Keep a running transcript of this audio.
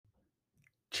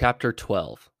Chapter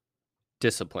 12.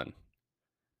 Discipline.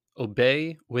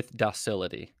 Obey with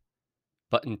docility,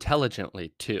 but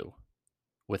intelligently too,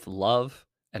 with love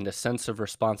and a sense of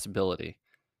responsibility,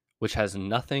 which has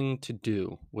nothing to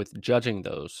do with judging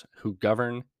those who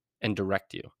govern and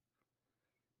direct you.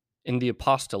 In the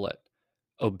apostolate,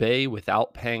 obey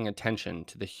without paying attention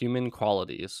to the human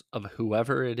qualities of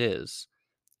whoever it is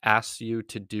asks you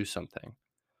to do something,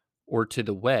 or to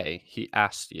the way he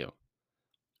asks you.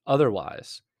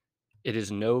 Otherwise, it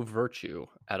is no virtue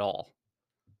at all.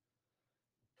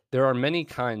 There are many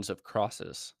kinds of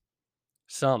crosses.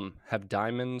 Some have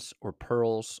diamonds or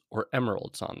pearls or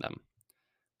emeralds on them.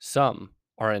 Some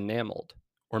are enameled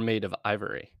or made of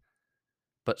ivory.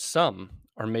 But some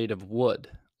are made of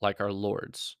wood, like our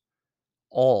Lord's.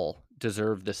 All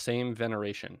deserve the same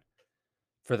veneration,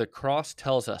 for the cross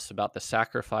tells us about the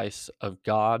sacrifice of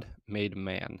God made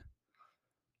man.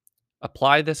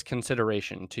 Apply this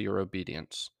consideration to your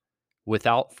obedience,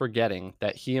 without forgetting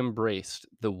that he embraced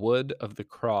the wood of the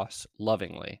cross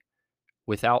lovingly,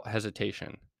 without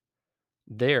hesitation.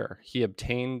 There he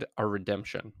obtained our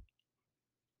redemption.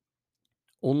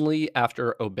 Only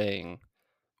after obeying,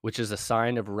 which is a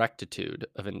sign of rectitude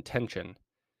of intention,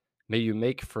 may you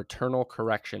make fraternal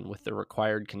correction with the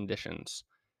required conditions,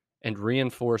 and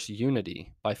reinforce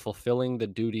unity by fulfilling the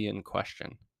duty in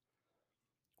question.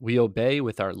 We obey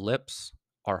with our lips,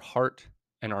 our heart,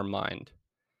 and our mind.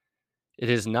 It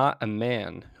is not a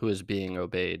man who is being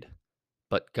obeyed,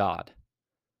 but God.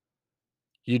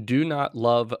 You do not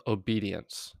love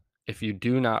obedience if you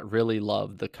do not really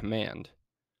love the command,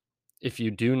 if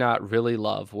you do not really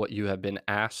love what you have been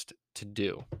asked to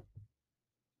do.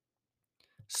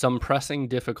 Some pressing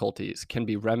difficulties can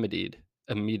be remedied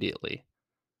immediately,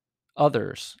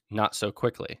 others not so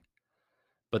quickly,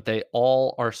 but they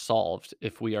all are solved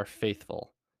if we are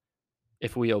faithful,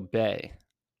 if we obey,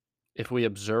 if we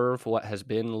observe what has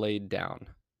been laid down.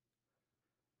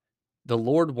 The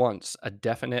Lord wants a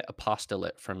definite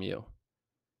apostolate from you,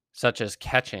 such as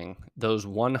catching those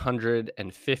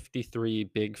 153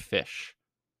 big fish,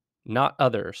 not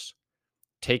others,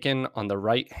 taken on the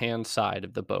right hand side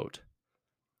of the boat.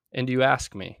 And you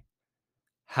ask me,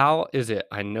 how is it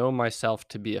I know myself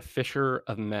to be a fisher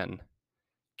of men,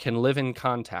 can live in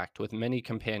contact with many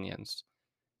companions,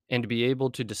 and be able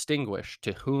to distinguish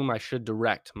to whom I should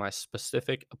direct my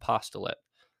specific apostolate,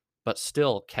 but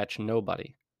still catch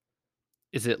nobody?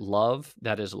 Is it love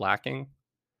that is lacking?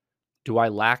 Do I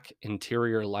lack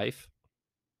interior life?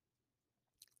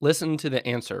 Listen to the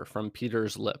answer from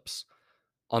Peter's lips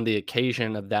on the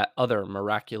occasion of that other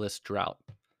miraculous drought.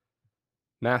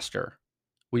 Master,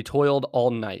 we toiled all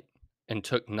night and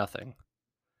took nothing,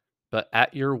 but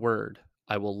at your word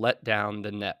I will let down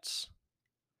the nets.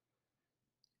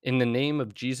 In the name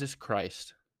of Jesus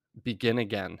Christ, begin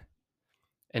again,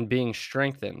 and being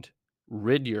strengthened,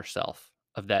 rid yourself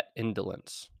of that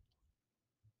indolence.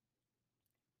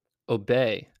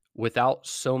 Obey without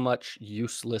so much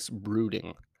useless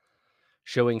brooding.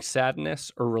 Showing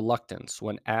sadness or reluctance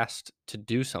when asked to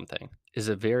do something is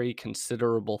a very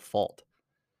considerable fault.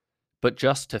 But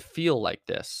just to feel like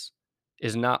this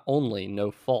is not only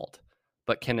no fault,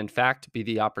 but can in fact be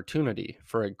the opportunity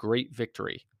for a great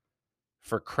victory,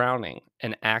 for crowning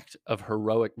an act of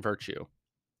heroic virtue.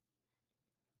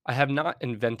 I have not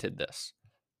invented this.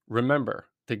 Remember,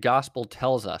 the gospel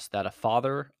tells us that a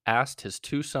father asked his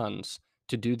two sons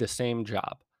to do the same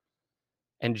job.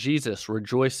 And Jesus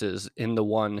rejoices in the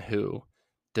one who,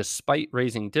 despite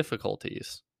raising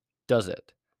difficulties, does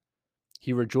it.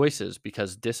 He rejoices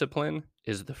because discipline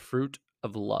is the fruit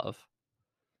of love.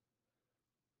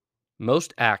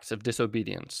 Most acts of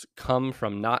disobedience come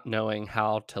from not knowing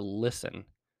how to listen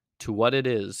to what it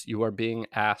is you are being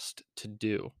asked to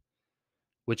do,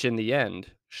 which in the end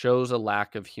shows a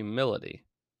lack of humility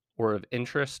or of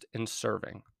interest in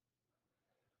serving.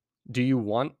 Do you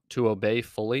want to obey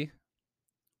fully?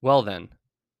 Well then,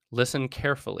 listen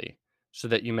carefully so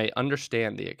that you may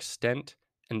understand the extent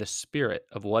and the spirit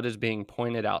of what is being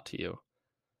pointed out to you.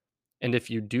 And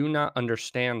if you do not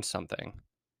understand something,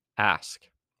 ask.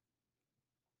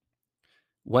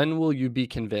 When will you be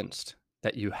convinced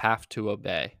that you have to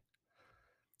obey?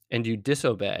 And you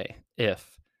disobey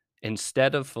if,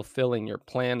 instead of fulfilling your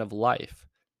plan of life,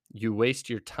 you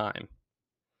waste your time.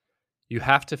 You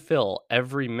have to fill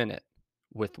every minute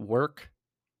with work,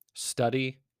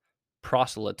 study,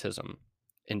 proselytism,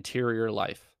 interior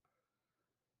life.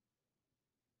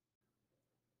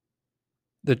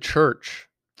 The church,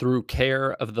 through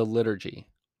care of the liturgy,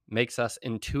 makes us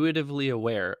intuitively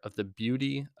aware of the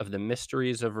beauty of the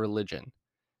mysteries of religion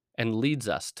and leads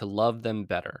us to love them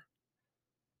better.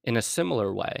 In a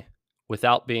similar way,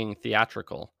 without being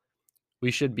theatrical.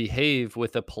 We should behave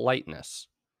with a politeness,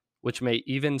 which may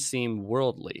even seem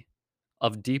worldly,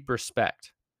 of deep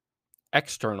respect,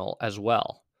 external as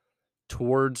well,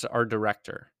 towards our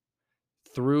director,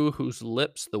 through whose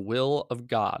lips the will of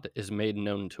God is made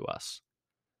known to us.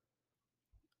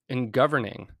 In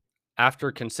governing, after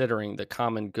considering the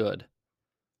common good,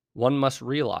 one must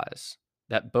realize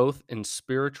that both in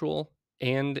spiritual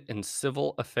and in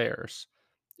civil affairs,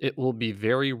 it will be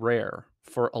very rare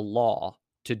for a law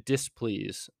to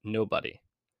displease nobody.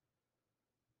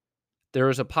 There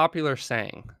is a popular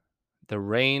saying, the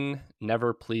rain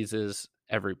never pleases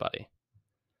everybody.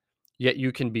 Yet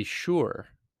you can be sure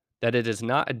that it is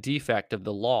not a defect of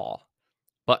the law,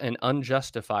 but an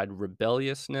unjustified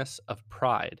rebelliousness of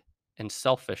pride and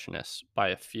selfishness by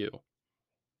a few.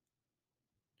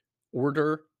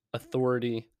 Order,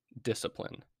 authority,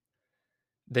 discipline.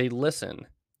 They listen,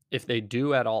 if they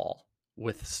do at all,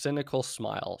 with cynical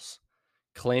smiles,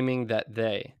 claiming that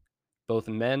they, both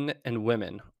men and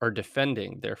women, are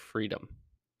defending their freedom.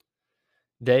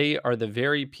 They are the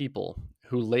very people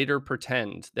who later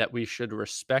pretend that we should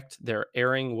respect their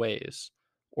erring ways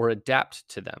or adapt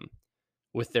to them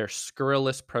with their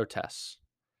scurrilous protests.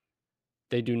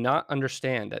 They do not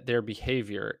understand that their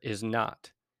behavior is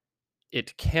not,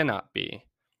 it cannot be,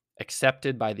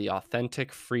 accepted by the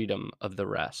authentic freedom of the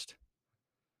rest.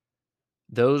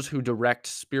 Those who direct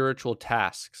spiritual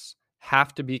tasks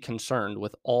have to be concerned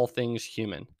with all things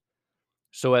human,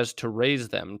 so as to raise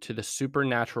them to the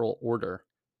supernatural order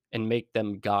and make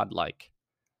them godlike.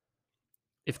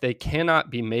 If they cannot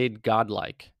be made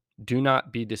godlike, do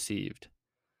not be deceived.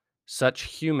 Such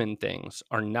human things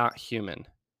are not human.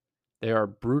 They are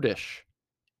brutish,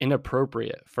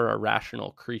 inappropriate for a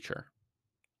rational creature.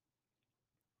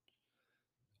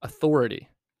 Authority.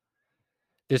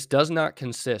 This does not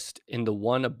consist in the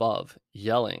one above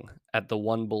yelling at the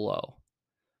one below,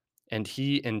 and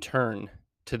he in turn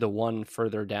to the one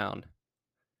further down.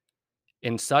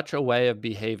 In such a way of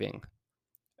behaving,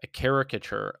 a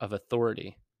caricature of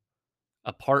authority,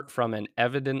 apart from an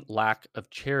evident lack of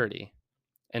charity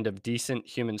and of decent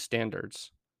human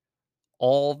standards,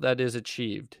 all that is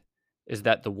achieved is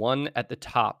that the one at the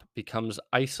top becomes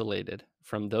isolated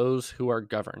from those who are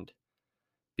governed,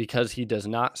 because he does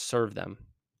not serve them.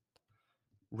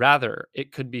 Rather,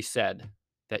 it could be said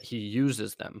that he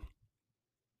uses them.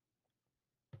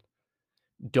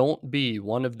 Don't be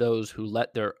one of those who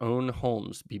let their own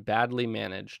homes be badly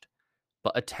managed,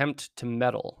 but attempt to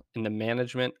meddle in the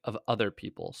management of other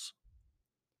people's.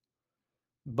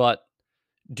 But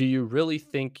do you really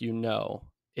think you know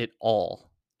it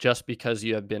all just because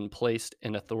you have been placed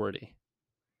in authority?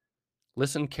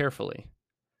 Listen carefully.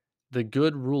 The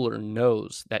good ruler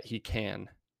knows that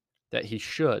he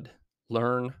should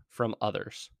learn from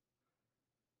others.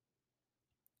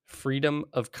 Freedom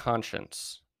of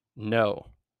conscience. No.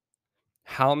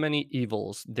 How many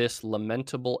evils this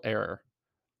lamentable error,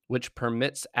 which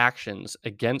permits actions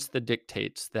against the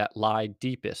dictates that lie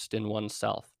deepest in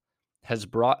oneself, has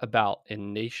brought about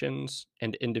in nations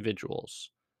and individuals.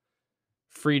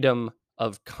 Freedom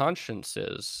of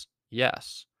consciences,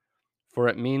 yes, for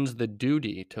it means the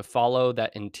duty to follow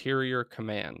that interior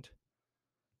command.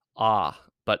 Ah,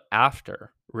 but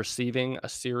after receiving a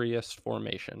serious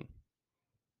formation.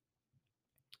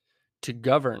 To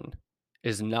govern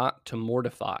is not to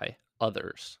mortify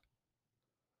others.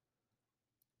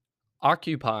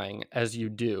 Occupying, as you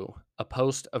do, a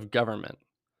post of government,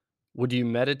 would you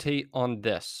meditate on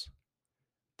this?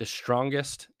 The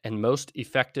strongest and most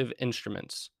effective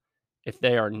instruments, if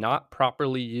they are not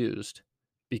properly used,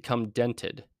 become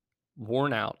dented,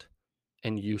 worn out,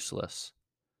 and useless.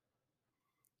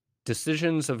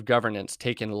 Decisions of governance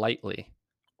taken lightly,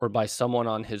 or by someone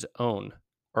on his own,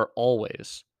 are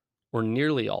always, or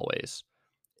nearly always,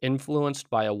 influenced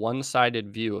by a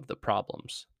one-sided view of the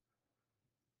problems.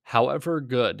 However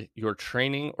good your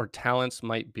training or talents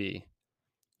might be,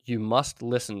 you must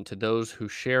listen to those who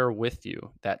share with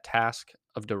you that task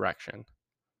of direction.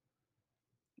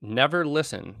 Never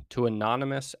listen to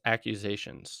anonymous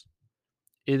accusations.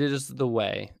 It is the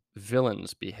way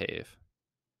villains behave.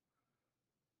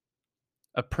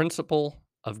 A principle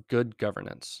of good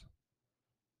governance.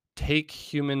 Take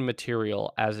human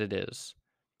material as it is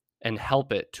and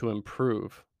help it to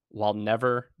improve while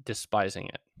never despising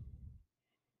it.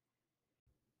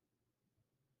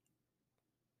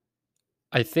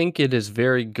 I think it is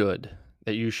very good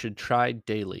that you should try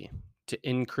daily to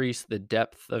increase the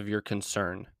depth of your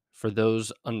concern for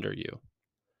those under you,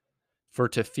 for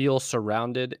to feel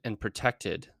surrounded and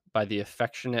protected by the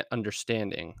affectionate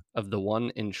understanding of the one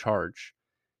in charge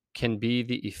can be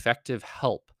the effective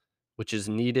help which is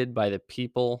needed by the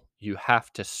people you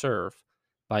have to serve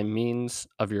by means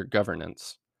of your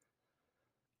governance.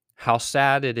 How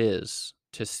sad it is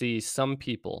to see some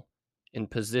people in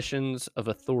positions of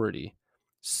authority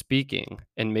speaking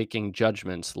and making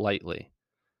judgments lightly,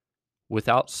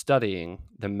 without studying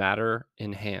the matter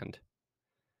in hand.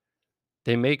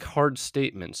 They make hard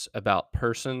statements about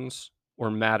persons or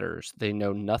matters they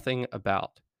know nothing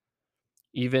about,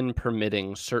 even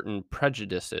permitting certain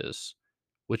prejudices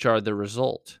which are the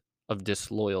result of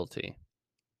disloyalty.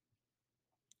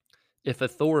 If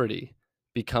authority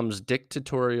becomes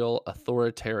dictatorial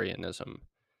authoritarianism,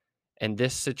 and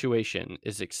this situation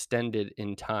is extended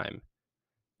in time,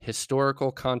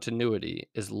 historical continuity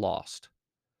is lost.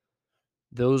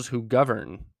 Those who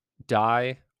govern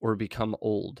die or become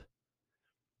old.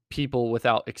 People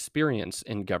without experience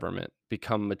in government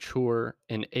become mature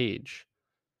in age,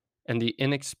 and the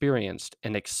inexperienced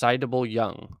and excitable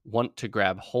young want to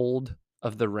grab hold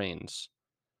of the reins.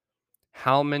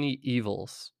 How many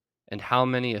evils and how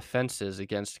many offenses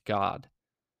against God,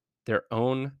 their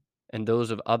own and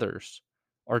those of others,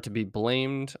 are to be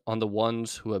blamed on the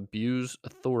ones who abuse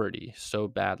authority so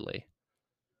badly.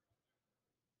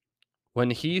 When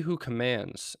he who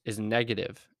commands is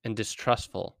negative and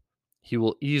distrustful, he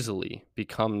will easily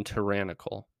become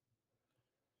tyrannical.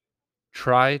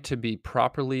 Try to be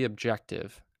properly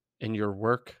objective in your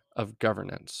work of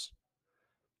governance.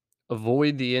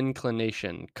 Avoid the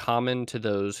inclination common to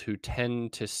those who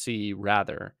tend to see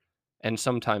rather, and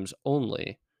sometimes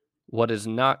only, what is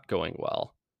not going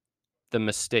well, the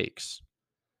mistakes.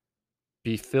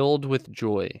 Be filled with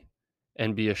joy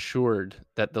and be assured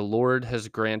that the Lord has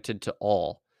granted to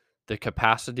all the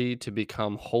capacity to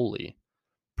become holy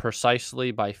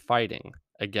precisely by fighting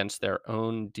against their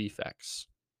own defects.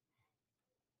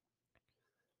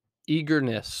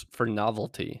 Eagerness for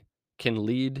novelty can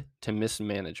lead to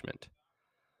mismanagement.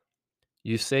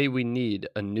 You say we need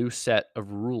a new set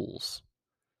of rules,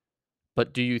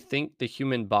 but do you think the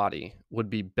human body would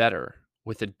be better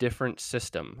with a different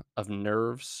system of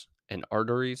nerves and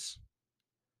arteries?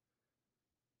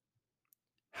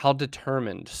 How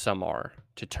determined some are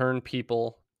to turn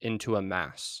people into a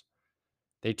mass.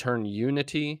 They turn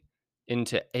unity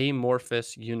into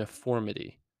amorphous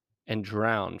uniformity and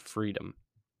drown freedom.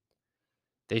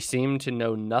 They seem to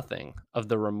know nothing of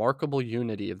the remarkable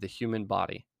unity of the human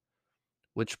body,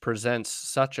 which presents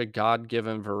such a God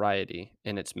given variety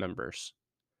in its members.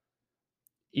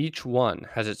 Each one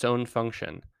has its own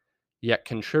function, yet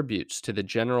contributes to the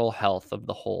general health of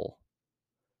the whole.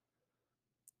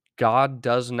 God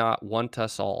does not want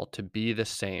us all to be the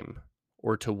same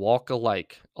or to walk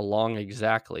alike along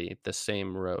exactly the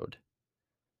same road.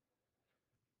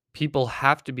 People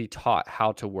have to be taught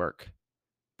how to work,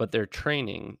 but their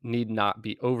training need not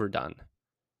be overdone,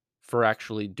 for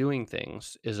actually doing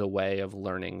things is a way of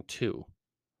learning too.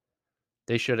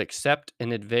 They should accept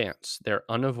in advance their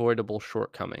unavoidable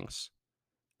shortcomings.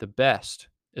 The best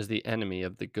is the enemy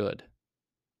of the good.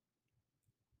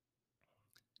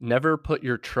 Never put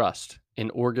your trust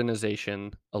in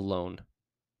organization alone.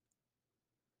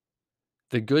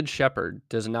 The good shepherd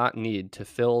does not need to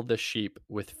fill the sheep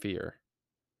with fear.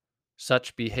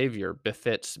 Such behavior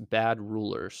befits bad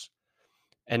rulers,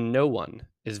 and no one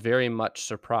is very much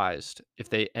surprised if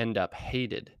they end up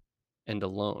hated and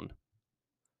alone.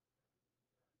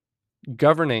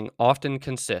 Governing often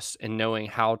consists in knowing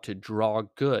how to draw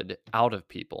good out of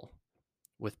people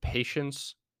with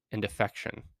patience and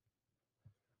affection.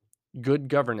 Good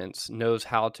governance knows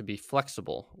how to be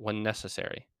flexible when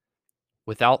necessary,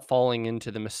 without falling into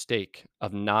the mistake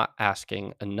of not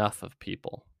asking enough of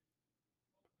people.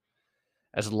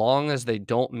 As long as they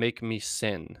don't make me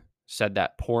sin, said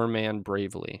that poor man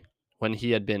bravely, when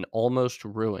he had been almost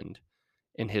ruined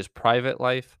in his private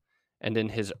life and in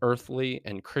his earthly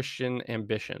and Christian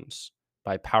ambitions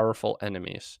by powerful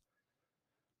enemies.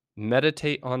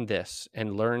 Meditate on this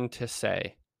and learn to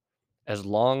say, as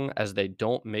long as they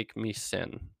don't make me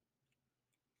sin.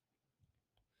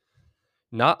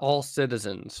 Not all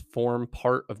citizens form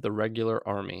part of the regular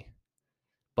army,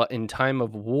 but in time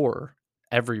of war,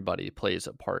 everybody plays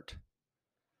a part.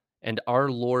 And our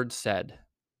Lord said,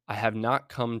 I have not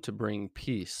come to bring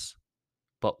peace,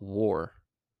 but war.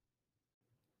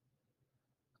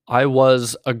 I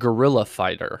was a guerrilla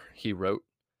fighter, he wrote,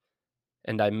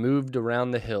 and I moved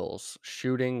around the hills,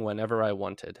 shooting whenever I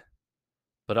wanted.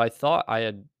 But I thought I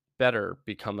had better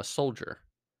become a soldier,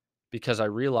 because I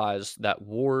realized that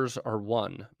wars are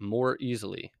won more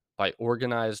easily by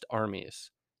organized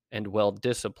armies and well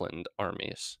disciplined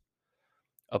armies.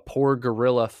 A poor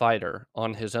guerrilla fighter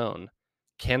on his own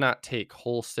cannot take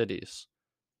whole cities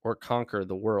or conquer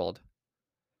the world.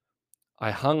 I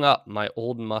hung up my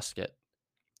old musket.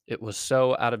 It was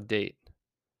so out of date,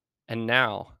 and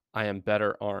now I am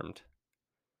better armed.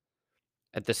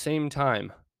 At the same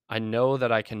time, I know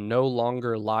that I can no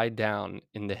longer lie down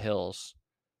in the hills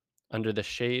under the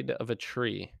shade of a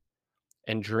tree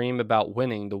and dream about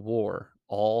winning the war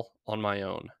all on my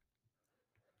own.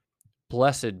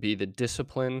 Blessed be the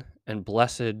discipline and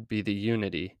blessed be the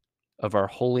unity of our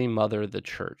Holy Mother, the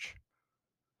Church.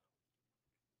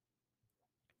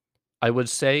 I would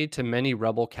say to many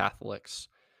rebel Catholics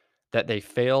that they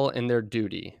fail in their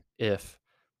duty if,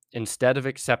 instead of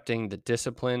accepting the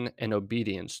discipline and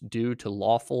obedience due to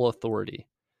lawful authority,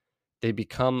 they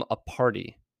become a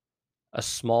party, a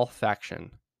small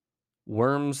faction,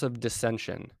 worms of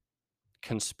dissension,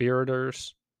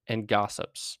 conspirators and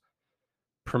gossips,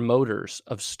 promoters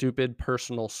of stupid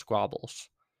personal squabbles,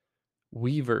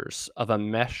 weavers of a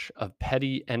mesh of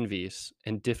petty envies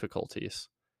and difficulties.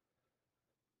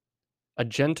 A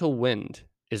gentle wind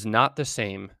is not the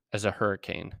same as a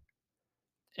hurricane.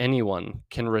 Anyone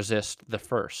can resist the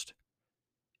first.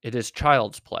 It is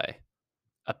child's play,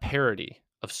 a parody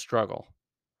of struggle.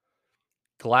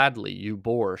 Gladly you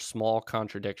bore small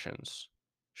contradictions,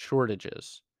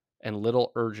 shortages, and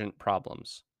little urgent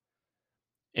problems,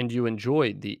 and you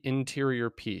enjoyed the interior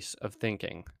peace of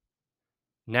thinking,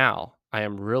 now I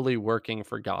am really working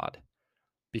for God,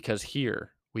 because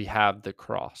here we have the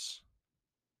cross.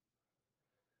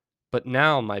 But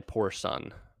now, my poor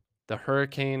son, the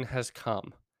hurricane has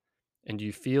come, and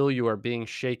you feel you are being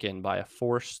shaken by a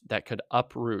force that could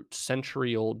uproot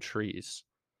century old trees.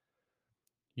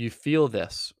 You feel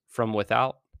this from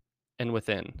without and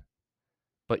within,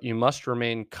 but you must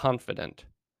remain confident,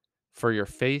 for your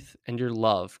faith and your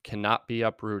love cannot be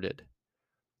uprooted,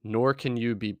 nor can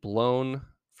you be blown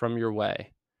from your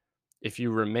way if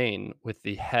you remain with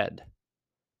the head,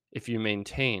 if you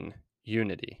maintain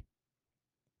unity.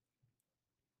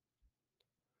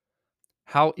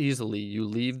 How easily you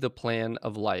leave the plan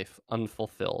of life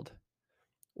unfulfilled,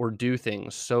 or do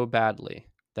things so badly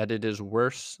that it is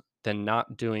worse than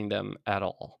not doing them at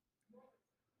all.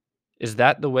 Is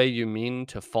that the way you mean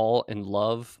to fall in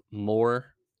love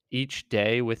more each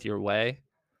day with your way,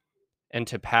 and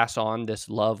to pass on this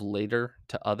love later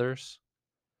to others?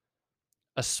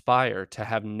 Aspire to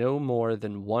have no more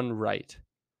than one right,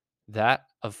 that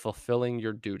of fulfilling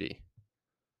your duty.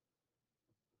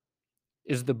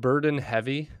 Is the burden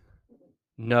heavy?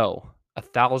 No,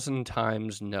 1,000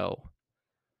 times no.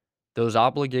 Those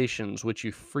obligations which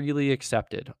you freely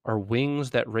accepted are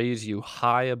wings that raise you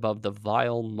high above the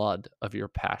vile mud of your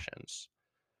passions.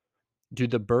 Do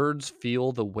the birds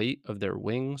feel the weight of their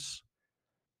wings?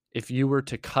 If you were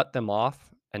to cut them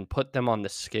off and put them on the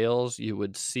scales, you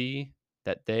would see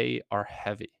that they are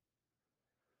heavy.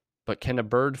 But can a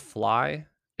bird fly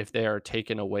if they are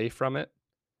taken away from it?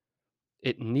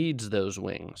 It needs those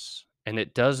wings, and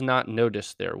it does not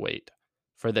notice their weight,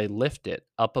 for they lift it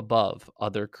up above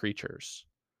other creatures.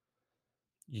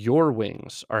 Your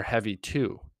wings are heavy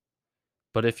too,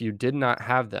 but if you did not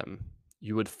have them,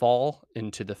 you would fall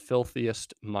into the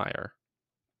filthiest mire.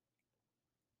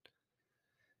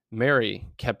 Mary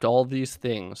kept all these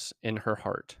things in her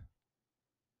heart.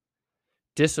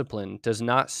 Discipline does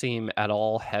not seem at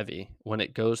all heavy when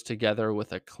it goes together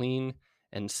with a clean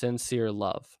and sincere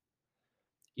love.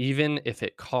 Even if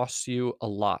it costs you a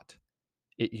lot,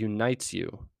 it unites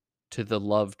you to the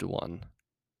loved one.